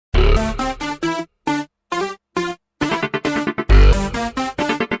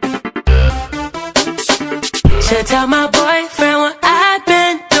tell my boyfriend what I've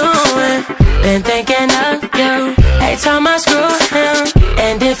been doing. Been thinking of you every time I screw him.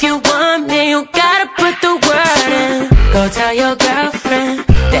 And if you want me, you gotta put the word in. Go tell your girlfriend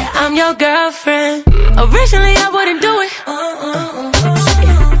that I'm your girlfriend. Originally I wouldn't do it,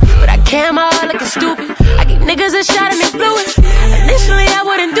 but I came out looking stupid. I give niggas a shot and they blew it. Initially I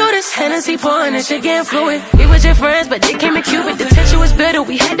wouldn't do this. Hennessy pouring and shit getting fluid. We was your friends, but they came to Cupid. The tension was bitter,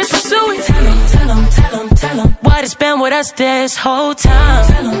 we had to pursue it. Tell him, tell him, tell him, tell him. What has been with us this whole time?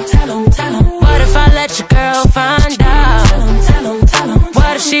 Tell him, tell him, tell him. What if I let your girl find out? Tell him, tell him, tell him.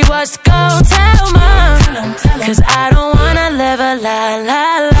 What if she was to go tell mom? Tell him, tell him. Cause I don't wanna live a lie,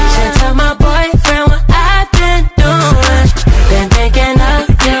 lie, lie. Should tell my boyfriend what I've been doing. Been thinking of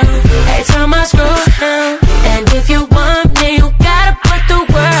you every time I screw him. And if you want me, you gotta put the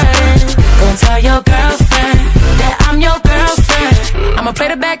word in. Go tell your girlfriend that I'm your girlfriend. I'ma play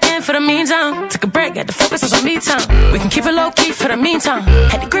the back end for the meantime. Took a break, got to focus on some me time. We can keep it low key for the meantime.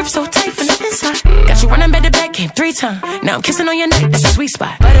 Had the grip so tight from the inside. Got you running back to back, came 3 times. Now I'm kissing on your neck, that's a sweet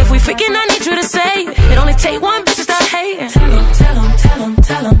spot. But if we freaking, I need you to say it. It only take one bitch to start hating. Tell him, tell him, tell him,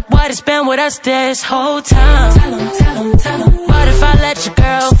 tell him. What has been with us this whole time? Tell him, tell him, tell him. What if I let your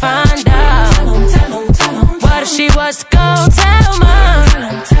girl find out? Tell him, tell him, tell him. What if she was to go tell mom?